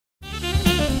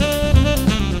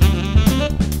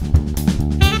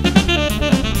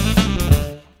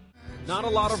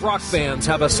lot of rock bands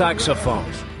have a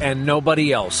saxophone, and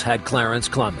nobody else had Clarence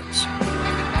Clemons.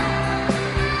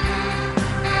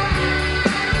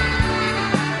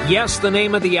 Yes, the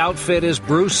name of the outfit is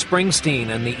Bruce Springsteen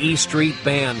and the E Street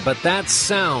Band, but that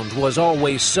sound was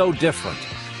always so different.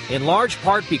 In large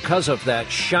part because of that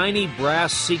shiny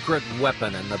brass secret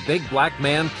weapon and the big black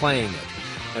man playing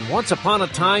it. And once upon a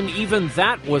time, even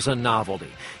that was a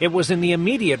novelty. It was in the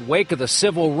immediate wake of the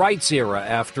civil rights era,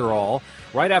 after all.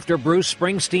 Right after Bruce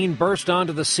Springsteen burst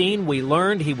onto the scene, we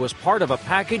learned he was part of a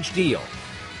package deal.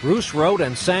 Bruce wrote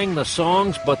and sang the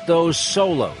songs, but those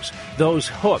solos, those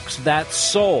hooks, that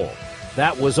soul,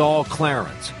 that was all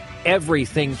Clarence.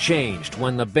 Everything changed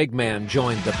when the big man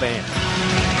joined the band.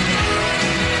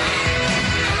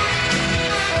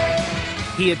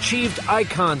 He achieved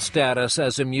icon status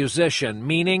as a musician,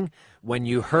 meaning when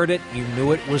you heard it, you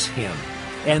knew it was him.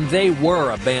 And they were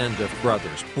a band of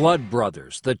brothers, blood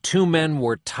brothers. The two men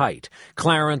were tight.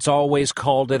 Clarence always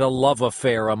called it a love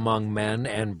affair among men,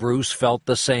 and Bruce felt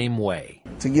the same way.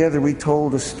 Together we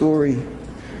told a story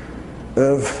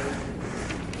of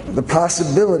the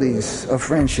possibilities of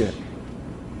friendship,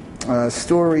 a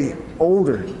story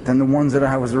older than the ones that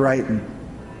I was writing,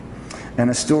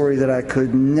 and a story that I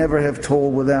could never have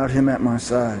told without him at my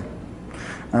side.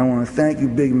 I want to thank you,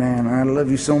 big man. I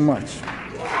love you so much.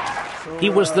 He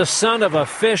was the son of a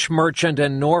fish merchant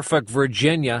in Norfolk,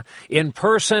 Virginia. In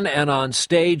person and on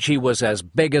stage, he was as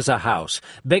big as a house,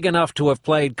 big enough to have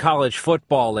played college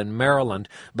football in Maryland.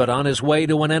 But on his way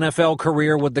to an NFL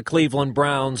career with the Cleveland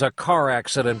Browns, a car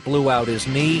accident blew out his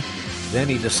knee. Then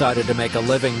he decided to make a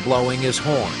living blowing his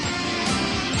horn.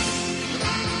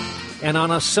 And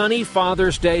on a sunny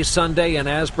Father's Day Sunday in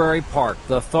Asbury Park,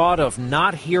 the thought of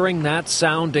not hearing that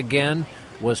sound again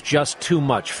was just too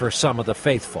much for some of the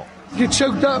faithful. Get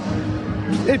choked up.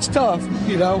 It's tough,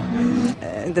 you know.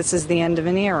 This is the end of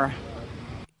an era.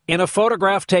 In a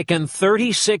photograph taken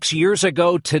 36 years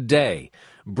ago today,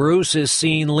 Bruce is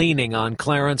seen leaning on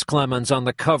Clarence Clemons on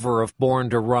the cover of Born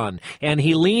to Run, and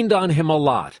he leaned on him a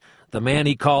lot. The man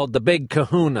he called the Big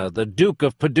Kahuna, the Duke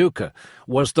of Paducah,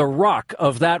 was the rock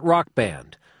of that rock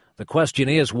band. The question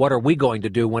is, what are we going to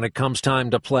do when it comes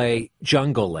time to play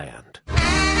Jungle Land?